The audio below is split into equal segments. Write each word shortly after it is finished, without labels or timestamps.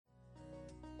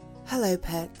Hello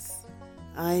pets,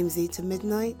 I'm Zita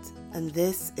Midnight and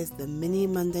this is the Mini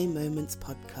Monday Moments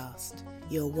podcast,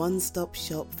 your one-stop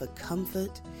shop for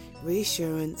comfort,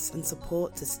 reassurance and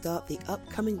support to start the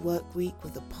upcoming work week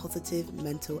with a positive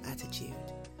mental attitude.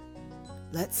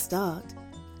 Let's start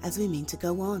as we mean to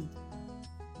go on.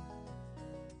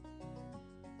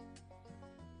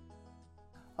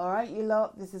 Alright you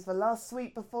lot, this is the last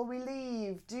sweep before we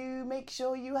leave. Do make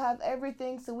sure you have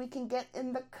everything so we can get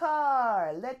in the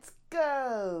car. Let's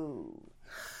go.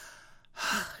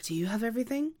 Do you have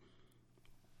everything?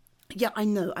 Yeah, I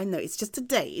know. It's just a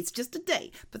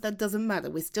day. But that doesn't matter.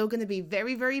 We're still going to be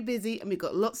very, very busy and we've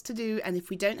got lots to do. And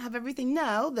if we don't have everything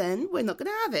now, then we're not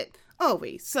going to have it, are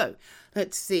we? So,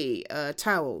 let's see.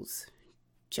 Towels.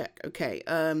 Check. Okay.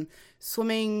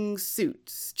 Swimming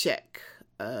suits. Check.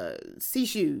 Sea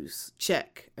shoes.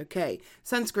 Check. Okay.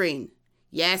 Sunscreen.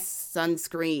 Yes,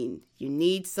 sunscreen. You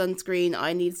need sunscreen.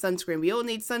 I need sunscreen. We all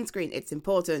need sunscreen. It's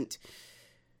important.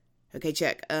 Okay,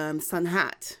 check. Sun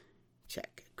hat.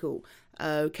 Check. Cool.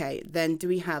 Okay, then do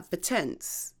we have the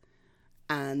tents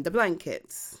and the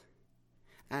blankets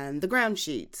and the ground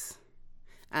sheets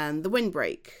and the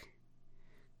windbreak?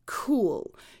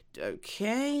 Cool.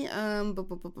 Okay.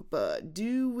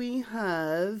 Do we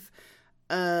have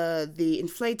the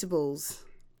inflatables?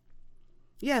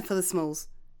 Yeah, for the smalls.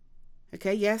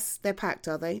 Okay, yes, they're packed,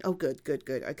 are they? Oh, good.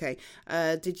 Okay.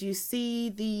 Did you see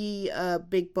the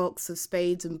big box of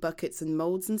spades and buckets and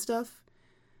molds and stuff?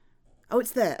 Oh,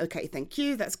 it's there. Okay, thank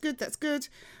you. That's good.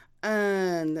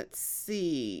 And let's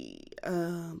see.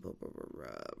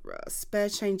 Spare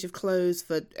change of clothes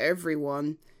for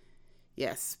everyone.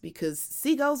 Yes, because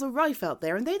seagulls are rife out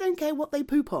there and they don't care what they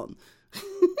poop on.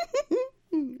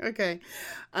 Okay.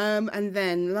 And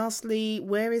then lastly,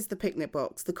 where is the picnic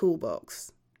box, the cool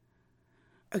box?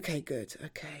 Okay, good.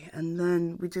 Okay. And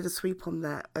then we did a sweep on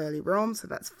that earlier on, so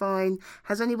that's fine.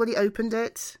 Has anybody opened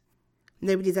it?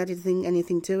 Nobody's added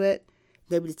anything to it?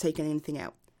 Nobody's taken anything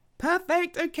out?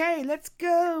 Perfect. Okay, let's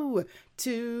go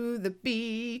to the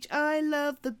beach. I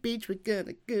love the beach. We're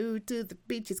gonna go to the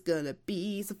beach. It's gonna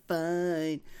be so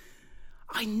fun.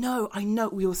 I know.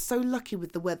 We were so lucky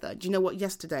with the weather. Do you know what?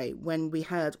 Yesterday, when we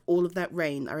had all of that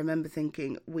rain, I remember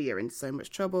thinking, we are in so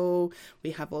much trouble.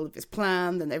 We have all of this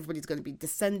planned and everybody's going to be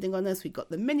descending on us. We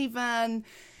got the minivan.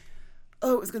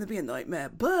 Oh, it was going to be a nightmare.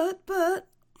 But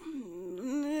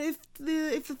if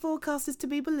the forecast is to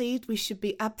be believed, we should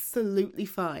be absolutely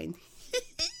fine. This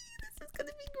is going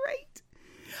to be great.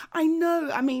 I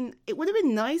know. I mean, it would have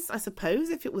been nice, I suppose,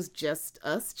 if it was just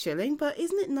us chilling. But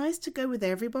isn't it nice to go with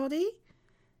everybody?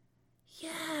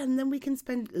 Yeah, and then we can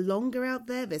spend longer out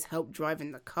there. There's help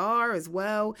driving the car as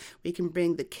well. We can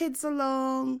bring the kids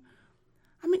along.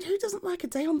 I mean, who doesn't like a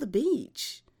day on the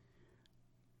beach?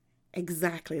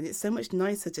 Exactly, and it's so much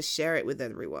nicer to share it with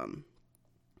everyone.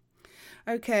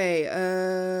 Okay,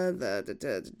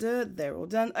 they're all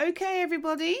done. Okay,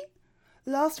 everybody.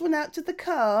 Last one out to the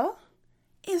car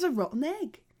is a rotten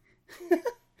egg.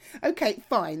 Okay,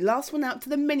 fine. Last one out to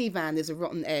the minivan is a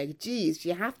rotten egg. Geez,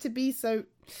 you have to be so...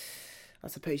 I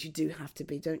suppose you do have to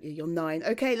be, don't you? You're 9.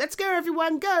 Okay, let's go,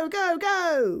 everyone. Go.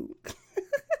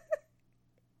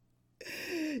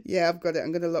 Yeah, I've got it.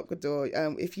 I'm going to lock the door.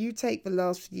 If you take the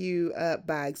last few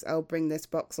bags, I'll bring this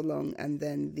box along and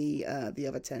then the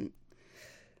other tent.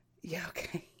 Yeah,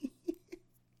 okay.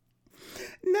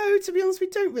 No, to be honest, we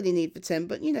don't really need the tent,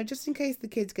 but, just in case the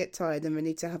kids get tired and we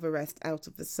need to have a rest out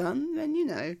of the sun,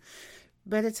 then,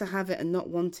 better to have it and not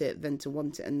want it than to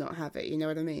want it and not have it. You know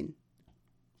what I mean?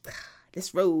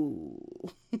 Let's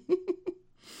roll.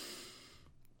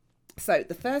 So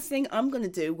the first thing I'm going to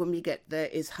do when we get there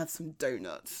is have some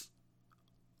donuts.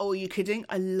 Oh, are you kidding?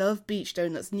 I love beach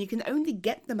donuts and you can only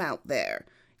get them out there.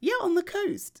 Yeah, on the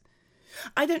coast.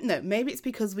 I don't know. Maybe it's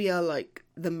because we are like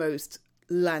the most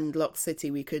landlocked city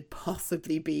we could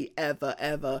possibly be ever.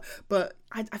 But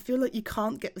I feel like you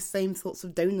can't get the same sorts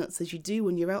of donuts as you do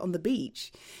when you're out on the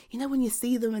beach. When you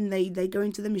see them and they go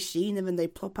into the machine and then they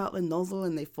plop out the nozzle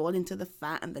and they fall into the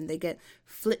fat and then they get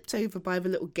flipped over by the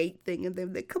little gate thing and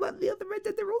then they come out the other end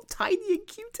and they're all tiny and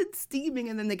cute and steaming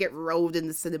and then they get rolled in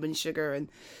the cinnamon sugar and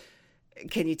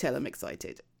can you tell I'm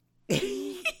excited?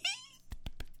 It's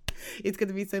going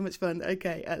to be so much fun.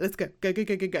 Okay, let's go. Go.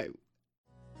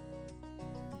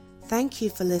 Thank you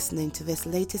for listening to this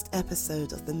latest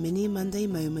episode of the Mini Monday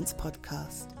Moments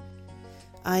podcast.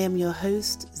 I am your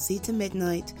host, Zita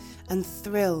Midnight, and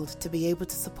thrilled to be able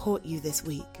to support you this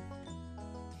week.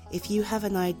 If you have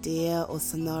an idea or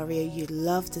scenario you'd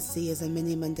love to see as a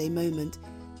Mini Monday moment,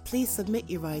 please submit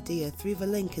your idea through the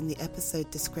link in the episode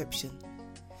description.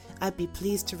 I'd be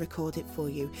pleased to record it for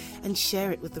you and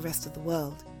share it with the rest of the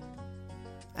world.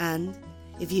 And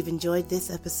if you've enjoyed this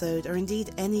episode, or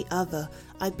indeed any other,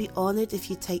 I'd be honoured if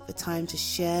you take the time to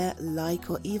share, like,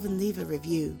 or even leave a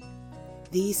review.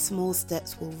 These small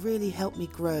steps will really help me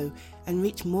grow and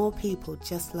reach more people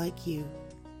just like you.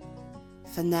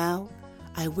 For now,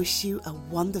 I wish you a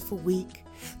wonderful week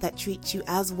that treats you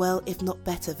as well, if not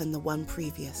better, than the one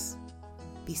previous.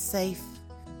 Be safe,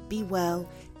 be well,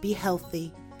 be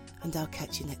healthy, and I'll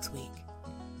catch you next week.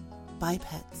 Bye,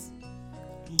 pets.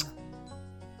 Mwah.